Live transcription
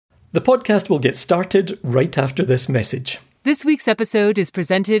The podcast will get started right after this message. This week's episode is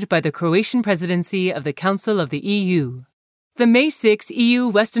presented by the Croatian presidency of the Council of the EU. The May 6 EU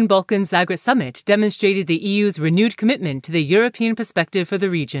Western Balkans Zagreb Summit demonstrated the EU's renewed commitment to the European perspective for the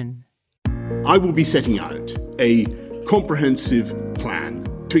region. I will be setting out a comprehensive plan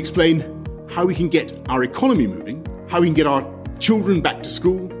to explain how we can get our economy moving, how we can get our children back to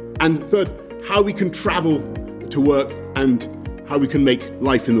school, and third, how we can travel to work and how we can make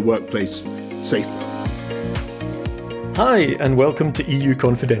life in the workplace safer. Hi, and welcome to EU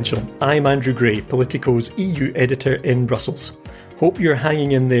Confidential. I'm Andrew Gray, Politico's EU editor in Brussels. Hope you're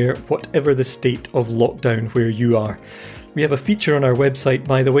hanging in there, whatever the state of lockdown where you are. We have a feature on our website,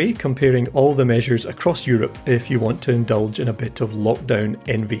 by the way, comparing all the measures across Europe if you want to indulge in a bit of lockdown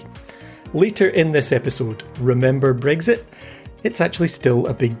envy. Later in this episode, remember Brexit? It's actually still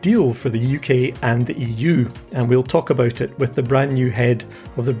a big deal for the UK and the EU, and we'll talk about it with the brand new head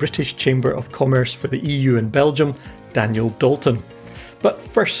of the British Chamber of Commerce for the EU and Belgium, Daniel Dalton. But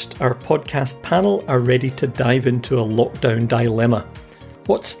first, our podcast panel are ready to dive into a lockdown dilemma.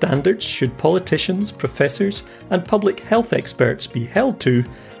 What standards should politicians, professors, and public health experts be held to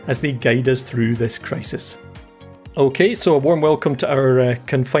as they guide us through this crisis? Okay, so a warm welcome to our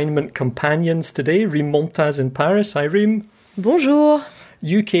confinement companions today, Rym Momtaz in Paris. Hi, Rym. Bonjour.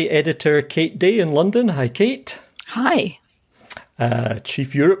 UK editor Kate Day in London. Hi, Kate. Hi.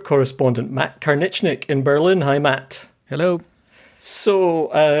 Chief Europe correspondent Matt Kartnischnig in Berlin. Hi, Matt. Hello.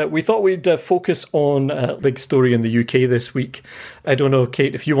 So we thought we'd focus on a big story in the UK this week. I don't know,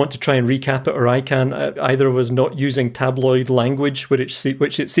 Kate, if you want to try and recap it, or I can. Either of us not using tabloid language, which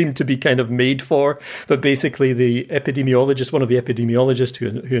it seemed to be kind of made for. But basically, the epidemiologist, one of the epidemiologists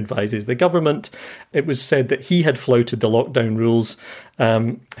who advises the government, it was said that he had flouted the lockdown rules.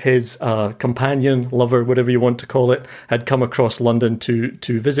 His companion, lover, whatever you want to call it, had come across London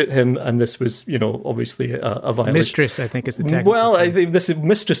to visit him, and this was, obviously a violation. Mistress, I think, is the technical Well, term. I think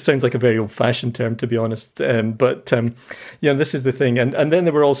mistress sounds like a very old-fashioned term, to be honest. But this is the thing, and then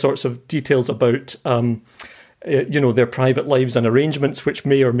there were all sorts of details about their private lives and arrangements, which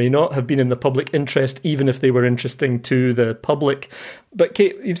may or may not have been in the public interest, even if they were interesting to the public. But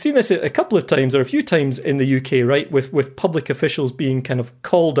Kate, you've seen this a couple of times, or a few times in the UK, right, with public officials being kind of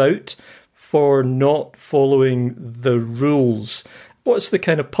called out for not following the rules. What's the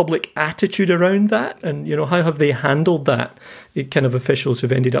kind of public attitude around that? And, how have they handled that, kind of officials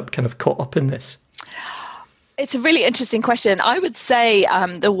who've ended up kind of caught up in this? It's a really interesting question. I would say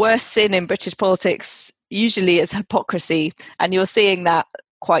the worst sin in British politics usually is hypocrisy. And you're seeing that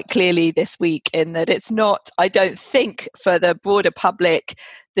quite clearly this week, in that it's not, I don't think, for the broader public,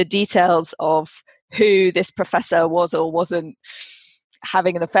 the details of who this professor was or wasn't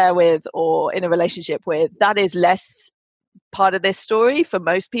having an affair with or in a relationship with. That is less part of this story for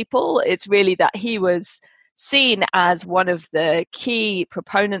most people. It's really that he was seen as one of the key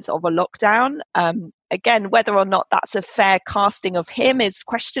proponents of a lockdown. Again, whether or not that's a fair casting of him is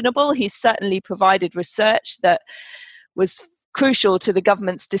questionable. He's certainly provided research that was crucial to the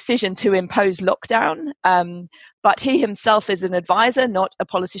government's decision to impose lockdown. But he himself is an advisor, not a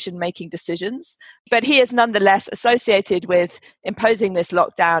politician making decisions. But he is nonetheless associated with imposing this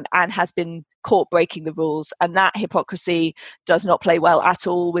lockdown and has been caught breaking the rules. And that hypocrisy does not play well at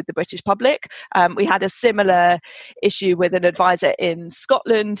all with the British public. We had a similar issue with an advisor in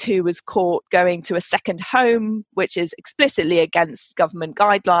Scotland who was caught going to a second home, which is explicitly against government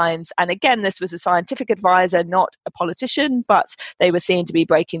guidelines. And again, this was a scientific advisor, not a politician, but they were seen to be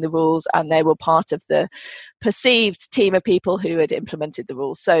breaking the rules, and they were part of the perceived team of people who had implemented the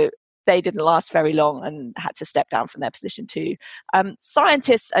rules. So they didn't last very long and had to step down from their position too.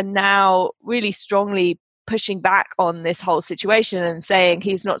 Scientists are now really strongly pushing back on this whole situation and saying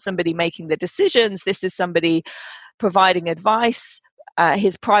he's not somebody making the decisions. This is somebody providing advice.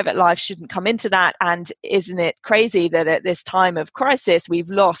 His private life shouldn't come into that. And isn't it crazy that at this time of crisis, we've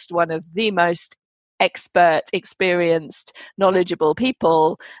lost one of the most expert, experienced, knowledgeable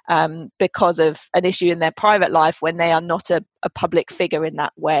people because of an issue in their private life when they are not a public figure in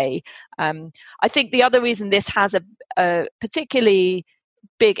that way. I think the other reason this has a particularly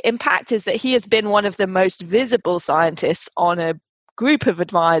big impact is that he has been one of the most visible scientists on a group of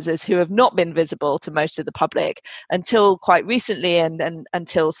advisors who have not been visible to most of the public until quite recently, and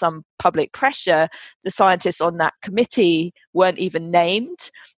until some public pressure. The scientists on that committee weren't even named.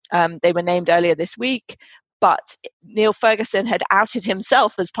 They were named earlier this week, but Neil Ferguson had outed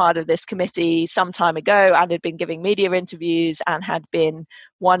himself as part of this committee some time ago and had been giving media interviews and had been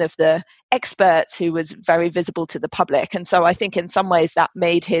one of the experts who was very visible to the public. And so I think in some ways that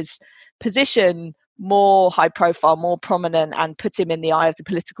made his position more high profile, more prominent, and put him in the eye of the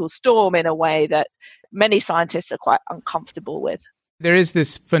political storm in a way that many scientists are quite uncomfortable with. There is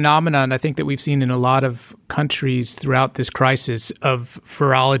this phenomenon, I think, that we've seen in a lot of countries throughout this crisis of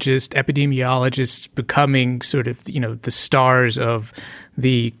virologists, epidemiologists becoming sort of, the stars of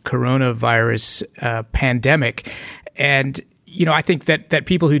the coronavirus pandemic. And, I think that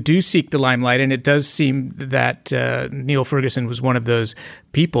people who do seek the limelight, and it does seem that Neil Ferguson was one of those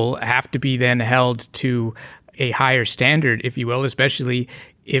people, have to be then held to a higher standard, if you will, especially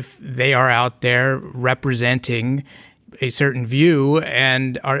if they are out there representing a certain view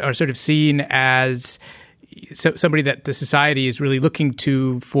and are sort of seen as somebody that the society is really looking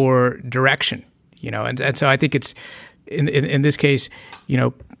to for direction, and so I think it's in this case,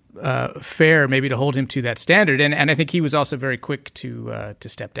 fair maybe to hold him to that standard, and I think he was also very quick to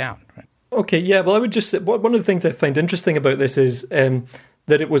step down. Right? Okay, yeah. Well, I would just say one of the things I find interesting about this is that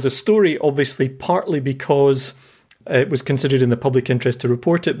it was a story, obviously, partly because it was considered in the public interest to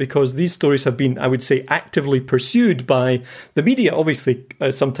report it, because these stories have been, I would say, actively pursued by the media, obviously,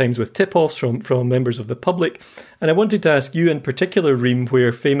 sometimes with tip-offs from members of the public. And I wanted to ask you in particular, Rym,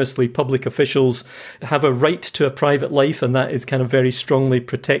 where famously public officials have a right to a private life, and that is kind of very strongly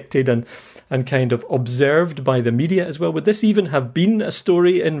protected and kind of observed by the media as well. Would this even have been a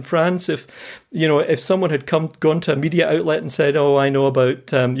story in France if someone had gone to a media outlet and said, "Oh, I know about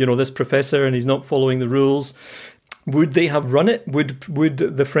this professor and he's not following the rules"? Would they have run it? Would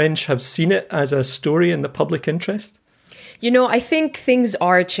the French have seen it as a story in the public interest? I think things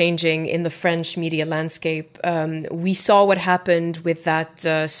are changing in the French media landscape. We saw what happened with that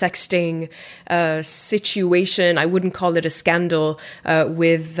sexting situation. I wouldn't call it a scandal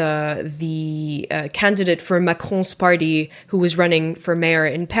with the candidate for Macron's party who was running for mayor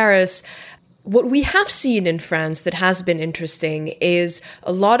in Paris. What we have seen in France that has been interesting is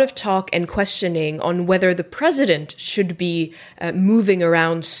a lot of talk and questioning on whether the president should be moving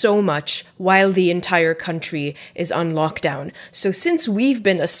around so much while the entire country is on lockdown. So since we've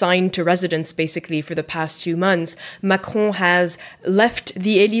been assigned to residence basically for the past 2 months, Macron has left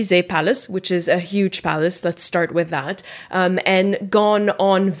the Élysée Palace, which is a huge palace, let's start with that, and gone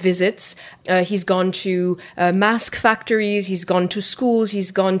on visits. He's gone to mask factories, he's gone to schools,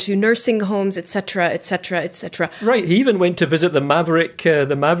 he's gone to nursing homes, etc., etc., etc. Right. He even went to visit the maverick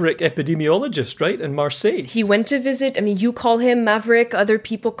epidemiologist, right, in Marseille. He went to visit. I mean, you call him maverick. Other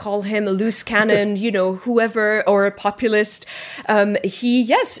people call him a loose cannon. Whoever, or a populist. Not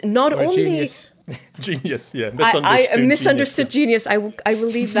only. Genius. Genius, yeah. Misunderstood genius. I will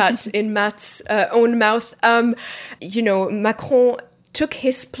leave that in Matt's own mouth. Macron took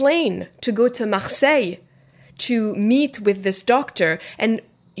his plane to go to Marseille to meet with this doctor, and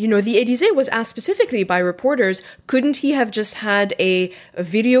the Élysée was asked specifically by reporters, couldn't he have just had a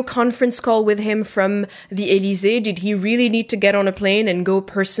video conference call with him from the Élysée? Did he really need to get on a plane and go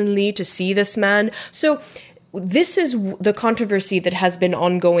personally to see this man? So this is the controversy that has been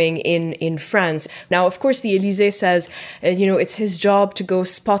ongoing in France. Now, of course, the Élysée says, it's his job to go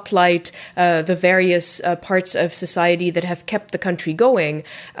spotlight the various parts of society that have kept the country going.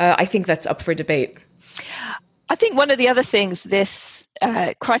 I think that's up for debate. I think one of the other things this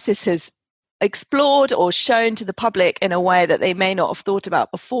crisis has explored or shown to the public in a way that they may not have thought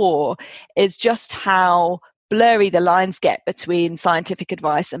about before is just how blurry the lines get between scientific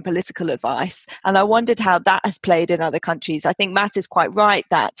advice and political advice. And I wondered how that has played in other countries. I think Matt is quite right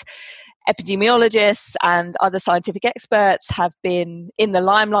that epidemiologists and other scientific experts have been in the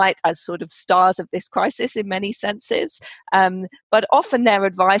limelight as sort of stars of this crisis in many senses. But often their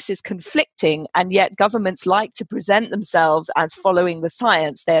advice is conflicting, and yet governments like to present themselves as following the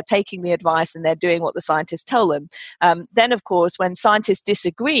science. They're taking the advice and they're doing what the scientists tell them. Then, of course, when scientists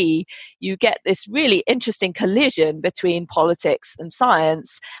disagree, you get this really interesting collision between politics and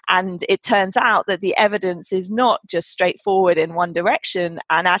science. And it turns out that the evidence is not just straightforward in one direction,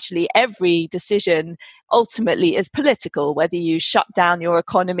 and actually every decision ultimately is political, whether you shut down your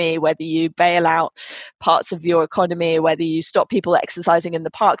economy, whether you bail out parts of your economy, whether you stop people exercising in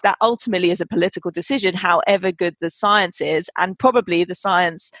the park. That ultimately is a political decision, however good the science is, and probably the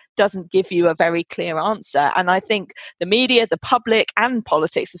science doesn't give you a very clear answer. And I think the media, the public and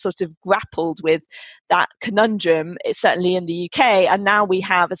politics have sort of grappled with that conundrum, certainly in the UK. And now we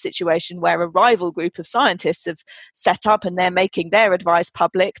have a situation where a rival group of scientists have set up and they're making their advice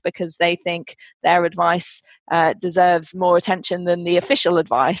public because they think their advice deserves more attention than the official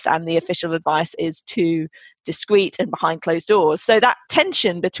advice, and the official advice is to discreet and behind closed doors. So that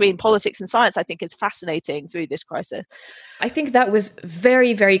tension between politics and science, I think, is fascinating through this crisis. I think that was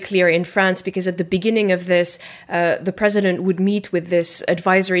very, very clear in France, because at the beginning of this, the president would meet with this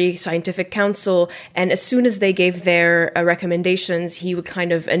advisory scientific council, and as soon as they gave their recommendations, he would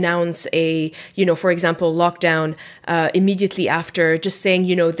kind of announce a, for example, lockdown immediately after, just saying,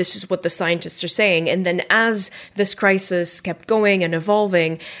 this is what the scientists are saying. And then as this crisis kept going and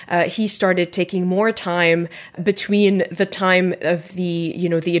evolving, he started taking more time between the time of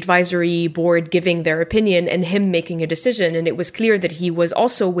the advisory board giving their opinion and him making a decision. And it was clear that he was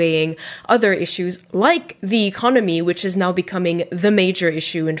also weighing other issues like the economy, which is now becoming the major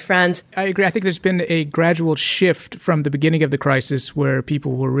issue in France. I agree. I think there's been a gradual shift from the beginning of the crisis where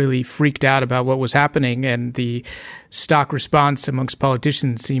people were really freaked out about what was happening, and the stock response amongst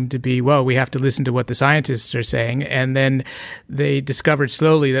politicians seemed to be, well, we have to listen to what the scientists are saying. And then they discovered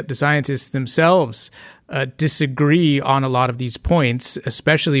slowly that the scientists themselves disagree on a lot of these points,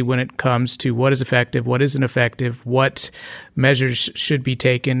 especially when it comes to what is effective, what isn't effective, what measures should be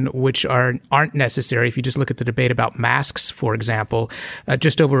taken, which aren't necessary. If you just look at the debate about masks, for example,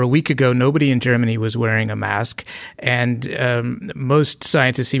 just over a week ago, nobody in Germany was wearing a mask, and most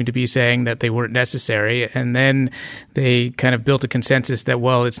scientists seem to be saying that they weren't necessary. And then they kind of built a consensus that,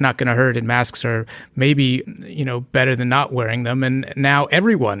 well, it's not going to hurt, and masks are maybe, better than not wearing them. And now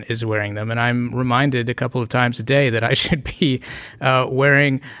everyone is wearing them. And I'm reminded a couple of times a day that I should be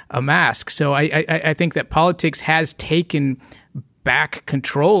wearing a mask. So I think that politics has taken back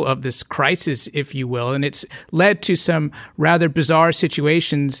control of this crisis, if you will, and it's led to some rather bizarre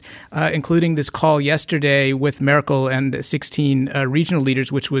situations, including this call yesterday with Merkel and 16 regional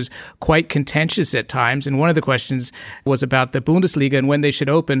leaders, which was quite contentious at times. And one of the questions was about the Bundesliga and when they should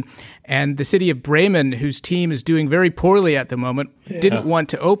open. And the city of Bremen, whose team is doing very poorly at the moment, didn't want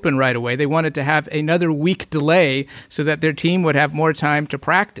to open right away. They wanted to have another week delay so that their team would have more time to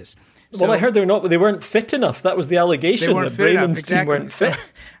practice. Well, I heard they weren't fit enough. That was the allegation, that Bremen's team weren't fit.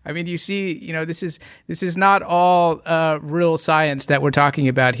 I mean, you see, this is not all real science that we're talking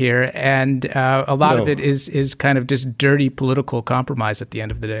about here, and a lot of it is kind of just dirty political compromise at the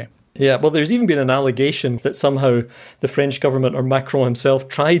end of the day. Yeah, well, there's even been an allegation that somehow the French government or Macron himself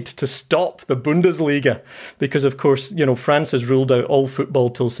tried to stop the Bundesliga because, of course, France has ruled out all football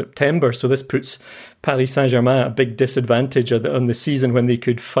till September. So this puts Paris Saint-Germain at a big disadvantage on the season when they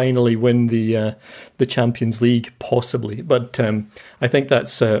could finally win the Champions League, possibly. But I think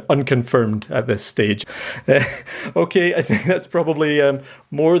that's unconfirmed at this stage. Okay, I think that's probably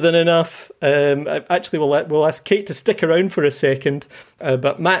more than enough. Actually, we'll ask Kate to stick around for a second.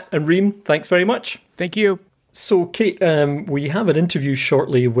 But Matt and Rym, thanks very much. Thank you. So, Kate, we have an interview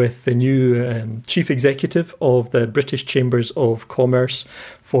shortly with the new chief executive of the British Chambers of Commerce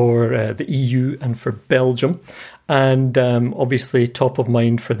for the EU and for Belgium. And obviously top of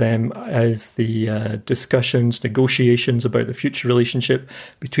mind for them is the negotiations about the future relationship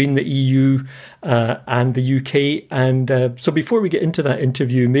between the EU and the UK. And so before we get into that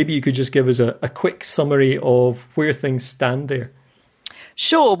interview, maybe you could just give us a quick summary of where things stand there.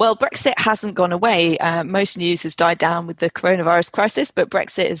 Sure. Well, Brexit hasn't gone away. Most news has died down with the coronavirus crisis, but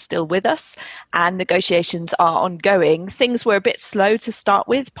Brexit is still with us and negotiations are ongoing. Things were a bit slow to start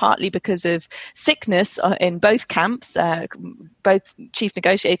with, partly because of sickness in both camps. Both chief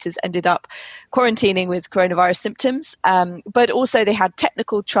negotiators ended up quarantining with coronavirus symptoms, but also they had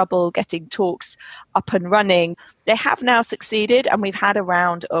technical trouble getting talks up and running. They have now succeeded, and we've had a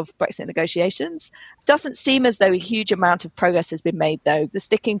round of Brexit negotiations. Doesn't seem as though a huge amount of progress has been made, though. The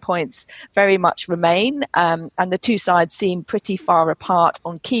sticking points very much remain, and the two sides seem pretty far apart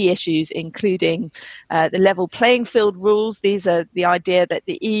on key issues, including the level playing field rules. These are the idea that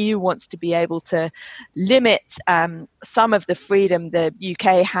the EU wants to be able to limit some of the freedom the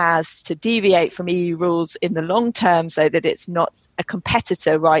UK has to deviate from EU rules in the long term so that it's not a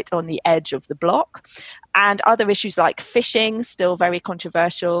competitor right on the edge of the bloc. And other issues like fishing, still very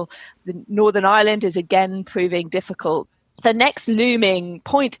controversial. The Northern Ireland is again proving difficult. The next looming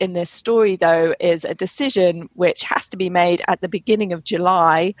point in this story, though, is a decision which has to be made at the beginning of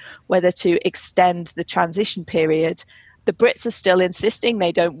July, whether to extend the transition period. The Brits are still insisting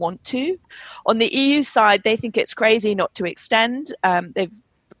they don't want to. On the EU side, they think it's crazy not to extend. They've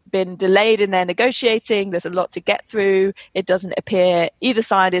been delayed in their negotiating. There's a lot to get through. It doesn't appear either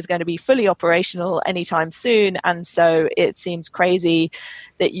side is going to be fully operational anytime soon. And so it seems crazy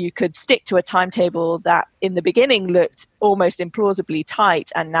that you could stick to a timetable that in the beginning looked almost implausibly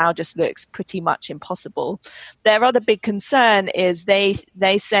tight and now just looks pretty much impossible. Their other big concern is they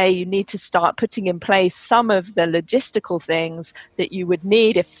say you need to start putting in place some of the logistical things that you would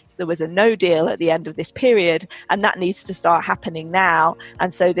need if there was a no deal at the end of this period, and that needs to start happening now.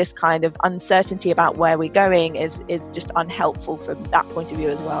 And so this kind of uncertainty about where we're going is just unhelpful from that point of view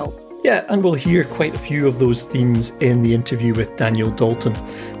as well. Yeah, and we'll hear quite a few of those themes in the interview with Daniel Dalton,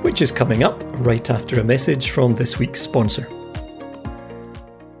 which is coming up right after a message from this week's sponsor.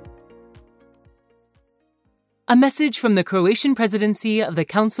 A message from the Croatian presidency of the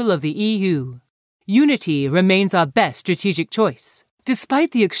Council of the EU. Unity remains our best strategic choice. Despite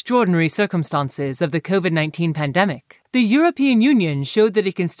the extraordinary circumstances of the COVID-19 pandemic, the European Union showed that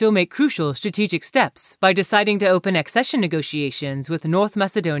it can still make crucial strategic steps by deciding to open accession negotiations with North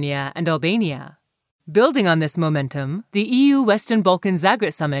Macedonia and Albania. Building on this momentum, the EU Western Balkans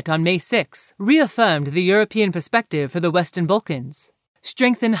Zagreb Summit on May 6 reaffirmed the European perspective for the Western Balkans,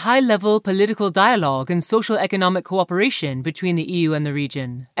 strengthened high-level political dialogue and social-economic cooperation between the EU and the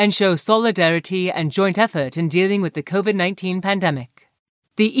region, and show solidarity and joint effort in dealing with the COVID-19 pandemic.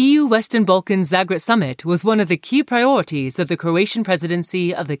 The EU Western Balkans Zagreb Summit was one of the key priorities of the Croatian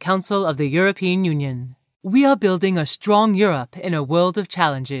presidency of the Council of the European Union. We are building a strong Europe in a world of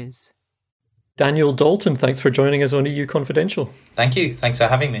challenges. Daniel Dalton, thanks for joining us on EU Confidential. Thank you. Thanks for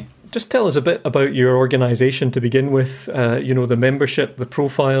having me. Just tell us a bit about your organisation to begin with, the membership, the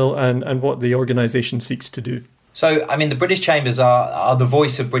profile, and what the organisation seeks to do. So, the British Chambers are the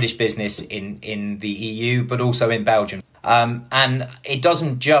voice of British business in the EU, but also in Belgium. And it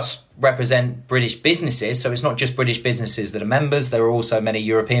doesn't just represent British businesses, so it's not just British businesses that are members. There are also many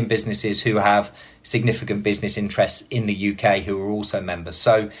European businesses who have significant business interests in the UK who are also members.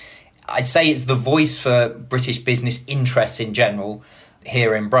 So I'd say it's the voice for British business interests in general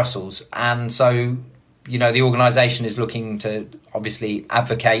here in Brussels. And so, the organisation is looking to obviously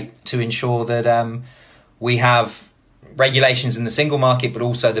advocate to ensure that we have regulations in the single market, but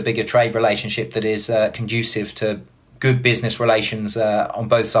also the bigger trade relationship that is conducive to good business relations on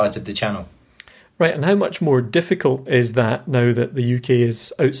both sides of the channel. Right, and how much more difficult is that now that the UK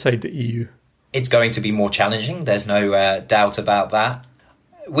is outside the EU? It's going to be more challenging, there's no doubt about that.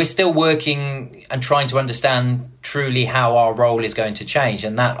 We're still working and trying to understand truly how our role is going to change,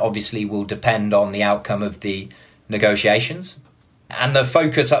 and that obviously will depend on the outcome of the negotiations. And the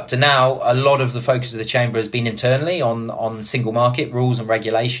focus up to now, a lot of the focus of the Chamber has been internally on single market rules and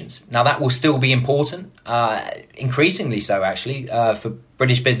regulations. Now, that will still be important, increasingly so actually, for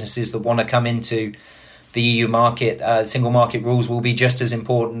British businesses that want to come into the EU market. Single market rules will be just as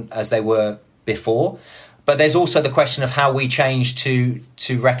important as they were before. But there's also the question of how we change to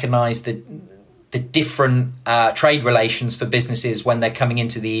recognise the different trade relations for businesses when they're coming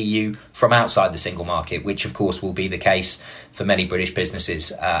into the EU from outside the single market, which of course will be the case for many British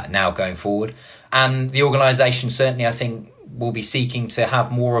businesses now going forward. And the organisation certainly, I think, will be seeking to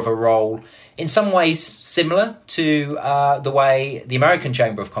have more of a role in some ways similar to the way the American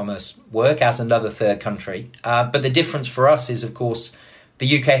Chamber of Commerce work as another third country. But the difference for us is, of course,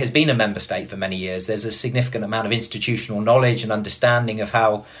 the UK has been a member state for many years. There's a significant amount of institutional knowledge and understanding of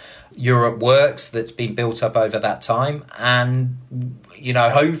how Europe works that's been built up over that time. And,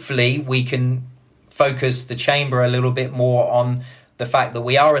 hopefully we can focus the Chamber a little bit more on the fact that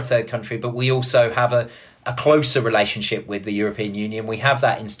we are a third country, but we also have a closer relationship with the European Union. We have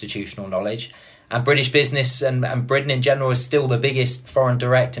that institutional knowledge. And British business and Britain in general is still the biggest foreign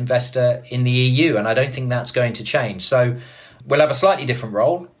direct investor in the EU. And I don't think that's going to change. So we'll have a slightly different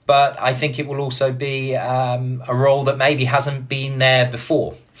role, but I think it will also be a role that maybe hasn't been there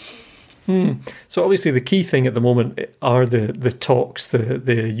before. So obviously the key thing at the moment are the talks,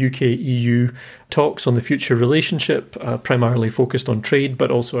 the UK-EU talks on the future relationship, primarily focused on trade, but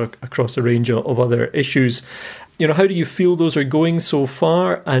also across a range of other issues. How do you feel those are going so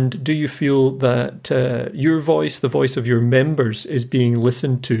far? And do you feel that your voice, the voice of your members, is being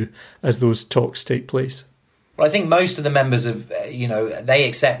listened to as those talks take place? Well, I think most of the members of, they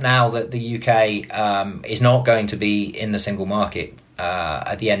accept now that the UK is not going to be in the single market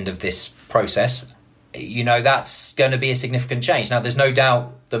at the end of this process. That's going to be a significant change. Now, there's no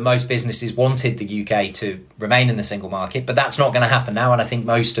doubt that most businesses wanted the UK to remain in the single market, but that's not going to happen now. And I think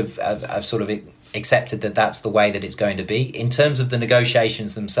most have sort of accepted that that's the way that it's going to be. In terms of the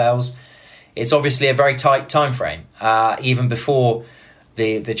negotiations themselves, it's obviously a very tight time frame, even before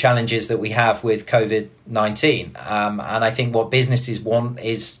the challenges that we have with COVID-19. And I think what businesses want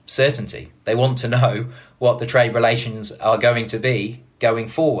is certainty. They want to know what the trade relations are going to be going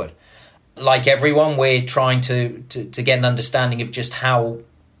forward. Like everyone, we're trying to get an understanding of just how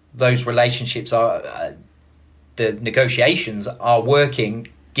those relationships are, the negotiations are working,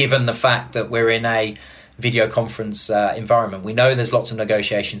 given the fact that we're in a video conference environment. We know there's lots of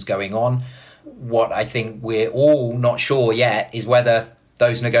negotiations going on. What I think we're all not sure yet is whether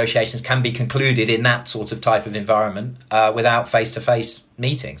those negotiations can be concluded in that sort of type of environment without face-to-face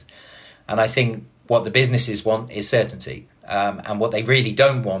meetings. And I think what the businesses want is certainty. And what they really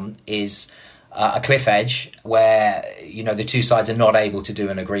don't want is a cliff edge where, the two sides are not able to do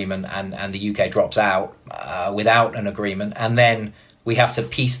an agreement and the UK drops out without an agreement. And then we have to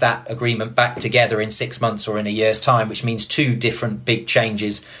piece that agreement back together in 6 months or in a year's time, which means two different big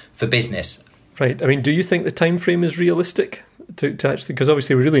changes for business. Right. I mean, do you think the time frame is realistic to actually, because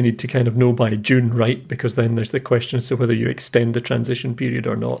obviously we really need to kind of know by June, right? Because then there's the question as to whether you extend the transition period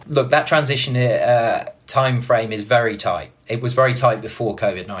or not. Look, that transition time frame is very tight. It was very tight before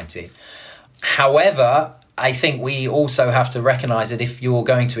COVID-19. However, I think we also have to recognise that if you're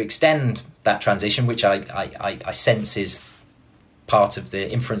going to extend that transition, which I sense is part of the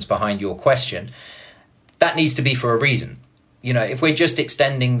inference behind your question, that needs to be for a reason. If we're just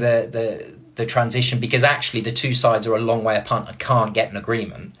extending the transition because actually the two sides are a long way apart and can't get an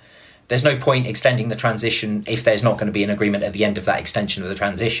agreement, there's no point extending the transition if there's not going to be an agreement at the end of that extension of the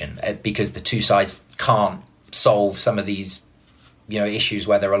transition, because the two sides can't solve some of these issues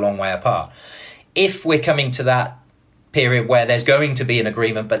where they're a long way apart. If we're coming to that period where there's going to be an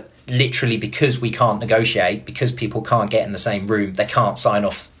agreement, but literally because we can't negotiate, because people can't get in the same room, they can't sign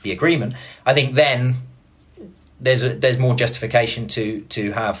off the agreement, I think then there's more justification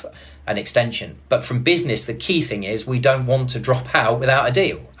to have an extension. But from business, the key thing is we don't want to drop out without a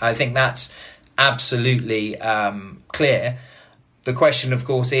deal. I think that's absolutely clear. The question, of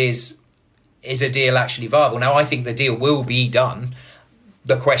course, is a deal actually viable? Now, I think the deal will be done.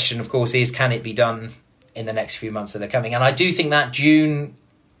 The question, of course, is can it be done in the next few months that are coming? And I do think that June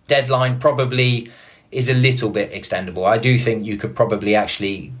deadline probably is a little bit extendable. I do think you could probably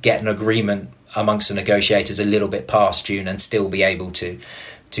actually get an agreement amongst the negotiators a little bit past June and still be able to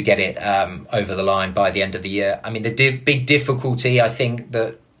get it over the line by the end of the year. I mean, the big difficulty I think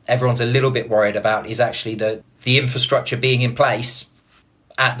that everyone's a little bit worried about is actually the infrastructure being in place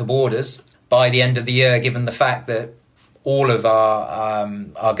at the borders by the end of the year, given the fact that all of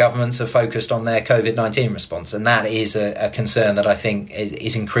our governments are focused on their COVID-19 response. And that is a concern that I think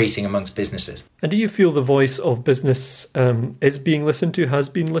is increasing amongst businesses. And do you feel the voice of business is being listened to, has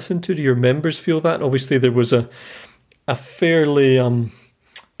been listened to? Do your members feel that? Obviously, there was a fairly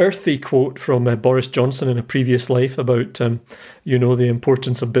earthy quote from Boris Johnson in a previous life about, the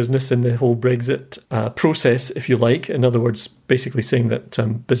importance of business in the whole Brexit process, if you like. In other words, basically saying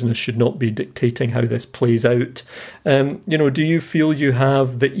that business should not be dictating how this plays out. Do you feel you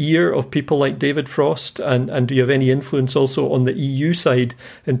have the ear of people like David Frost? And do you have any influence also on the EU side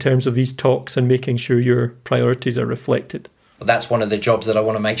in terms of these talks and making sure your priorities are reflected? Well, that's one of the jobs that I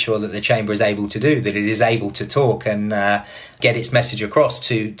want to make sure that the Chamber is able to do, that it is able to talk and get its message across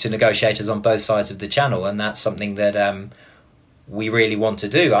to negotiators on both sides of the channel. And that's something that we really want to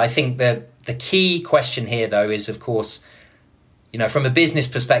do. I think that the key question here, though, is, of course, from a business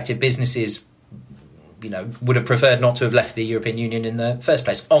perspective, businesses, would have preferred not to have left the European Union in the first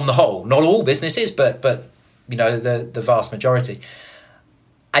place. On the whole, not all businesses, but the vast majority.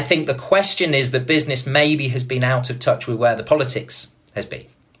 I think the question is that business maybe has been out of touch with where the politics has been,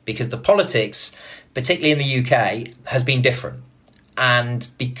 because the politics, particularly in the UK, has been different. And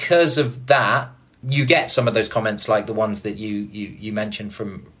because of that, you get some of those comments like the ones that you mentioned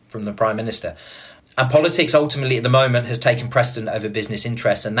from the Prime Minister. And politics ultimately at the moment has taken precedent over business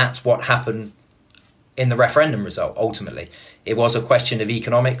interests, and that's what happened in the referendum result, ultimately. It was a question of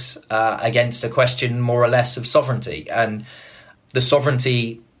economics against a question more or less of sovereignty. And the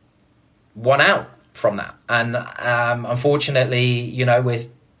sovereignty won out from that. And unfortunately, with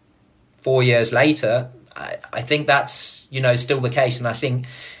 4 years later, I think that's, still the case. And I think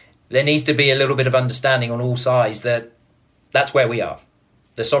there needs to be a little bit of understanding on all sides that that's where we are.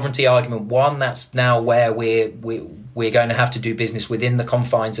 The sovereignty argument won. That's now where we're going to have to do business within the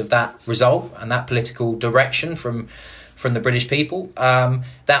confines of that result and that political direction from the British people.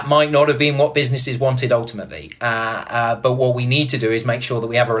 That might not have been what businesses wanted ultimately. But what we need to do is make sure that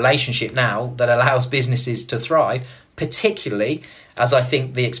we have a relationship now that allows businesses to thrive, particularly as I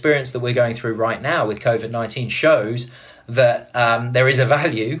think the experience that we're going through right now with COVID-19 shows that there is a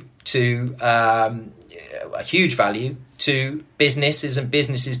value to, a huge value to businesses and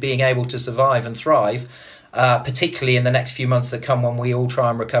businesses being able to survive and thrive, particularly in the next few months that come when we all try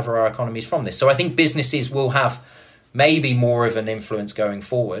and recover our economies from this. So I think businesses will have maybe more of an influence going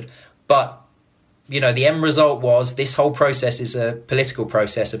forward, but the end result was this whole process is a political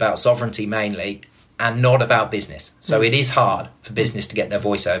process about sovereignty mainly, and not about business. So it is hard for business to get their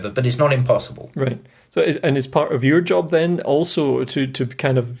voice over, but it's not impossible. Right. So, is part of your job then also to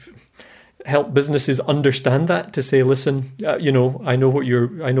kind of help businesses understand that, to say, listen, I know what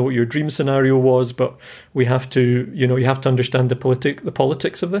your dream scenario was, but we have to, you have to understand the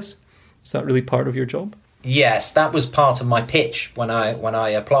politics of this. Is that really part of your job? Yes, that was part of my pitch when I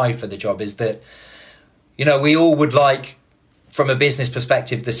applied for the job, is that, we all would like, from a business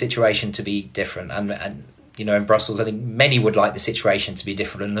perspective, the situation to be different. And in Brussels, I think many would like the situation to be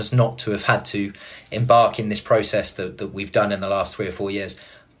different and us not to have had to embark in this process that we've done in the last 3 or 4 years.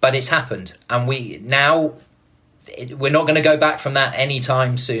 But it's happened. And we're not going to go back from that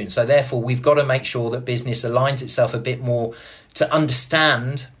anytime soon. So therefore, we've got to make sure that business aligns itself a bit more to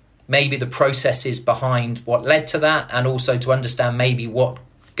understand maybe the processes behind what led to that, and also to understand maybe what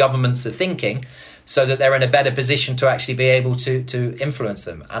governments are thinking, so that they're in a better position to actually be able to influence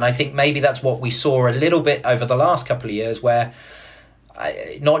them. And I think maybe that's what we saw a little bit over the last couple of years, where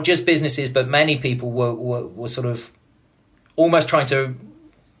not just businesses, but many people were sort of almost trying to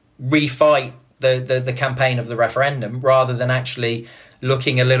refight the campaign of the referendum, rather than actually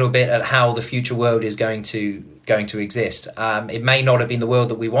looking a little bit at how the future world is going to exist. It may not have been the world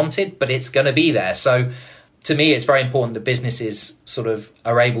that we wanted, but it's going to be there. So to me, it's very important that businesses sort of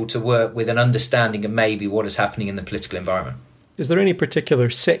are able to work with an understanding of maybe what is happening in the political environment. Is there any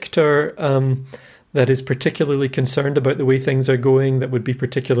particular sector that is particularly concerned about the way things are going, that would be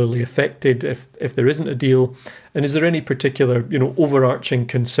particularly affected if there isn't a deal? And is there any particular, overarching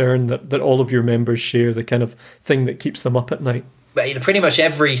concern that all of your members share, the kind of thing that keeps them up at night? But pretty much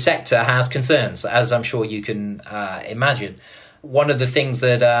every sector has concerns, as I'm sure you can imagine. One of the things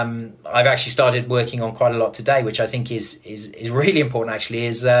that I've actually started working on quite a lot today, which I think is really important actually,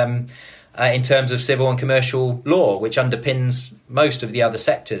 is in terms of civil and commercial law, which underpins most of the other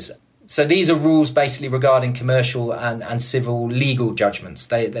sectors. So these are rules basically regarding commercial and civil legal judgments.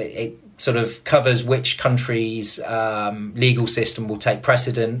 It sort of covers which country's legal system will take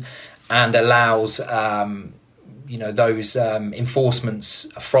precedent, and allows those enforcements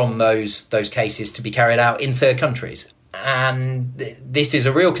from those cases to be carried out in third countries. And this is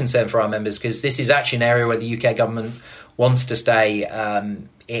a real concern for our members, because this is actually an area where the UK government wants to stay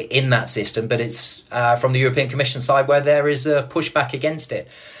in that system, but it's from the European Commission side where there is a pushback against it.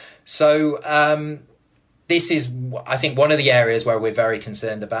 So this is, I think, one of the areas where we're very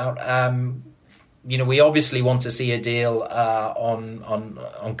concerned about. We obviously want to see a deal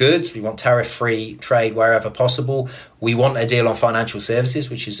on goods. We want tariff-free trade wherever possible. We want a deal on financial services,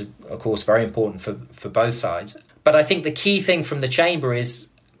 which is, of course, very important for both sides. But I think the key thing from the Chamber is,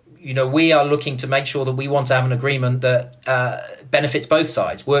 we are looking to make sure that we want to have an agreement that benefits both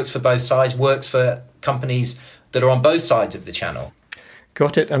sides, works for both sides, works for companies that are on both sides of the channel.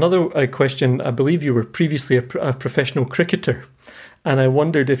 Got it. Another question. I believe you were previously a professional cricketer, and I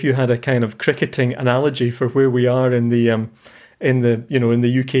wondered if you had a kind of cricketing analogy for where we are in the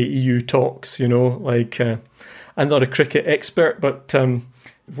UK EU talks. I'm not a cricket expert, but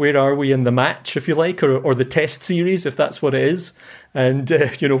where are we in the match, if you like, or the test series, if that's what it is? And,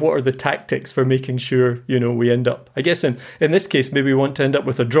 what are the tactics for making sure, we end up, I guess in this case, maybe we want to end up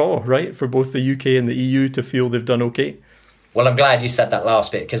with a draw, right, for both the UK and the EU to feel they've done okay? Well, I'm glad you said that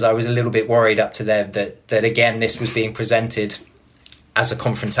last bit, because I was a little bit worried up to there that again, this was being presented as a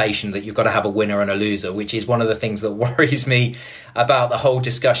confrontation, that you've got to have a winner and a loser, which is one of the things that worries me about the whole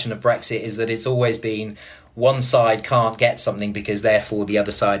discussion of Brexit, is that it's always been one side can't get something because therefore the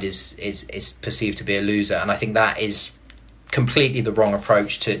other side is perceived to be a loser. And I think that is completely the wrong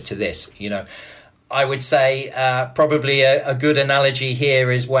approach to this. I would say probably a good analogy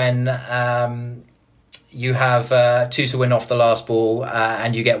here is when you have 2 to win off the last ball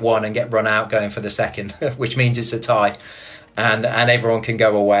and you get 1 and get run out going for the second, which means it's a tie. And everyone can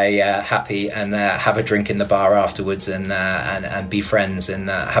go away happy and have a drink in the bar afterwards and be friends and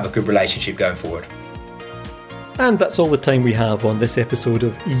have a good relationship going forward. And that's all the time we have on this episode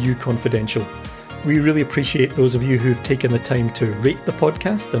of EU Confidential. We really appreciate those of you who've taken the time to rate the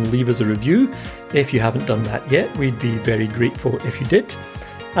podcast and leave us a review. If you haven't done that yet, we'd be very grateful if you did.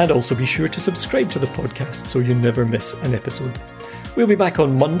 And also be sure to subscribe to the podcast so you never miss an episode. We'll be back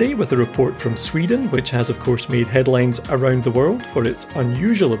on Monday with a report from Sweden, which has of course made headlines around the world for its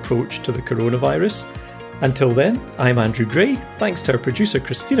unusual approach to the coronavirus. Until then, I'm Andrew Gray, thanks to our producer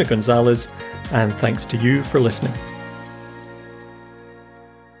Christina Gonzalez, and thanks to you for listening.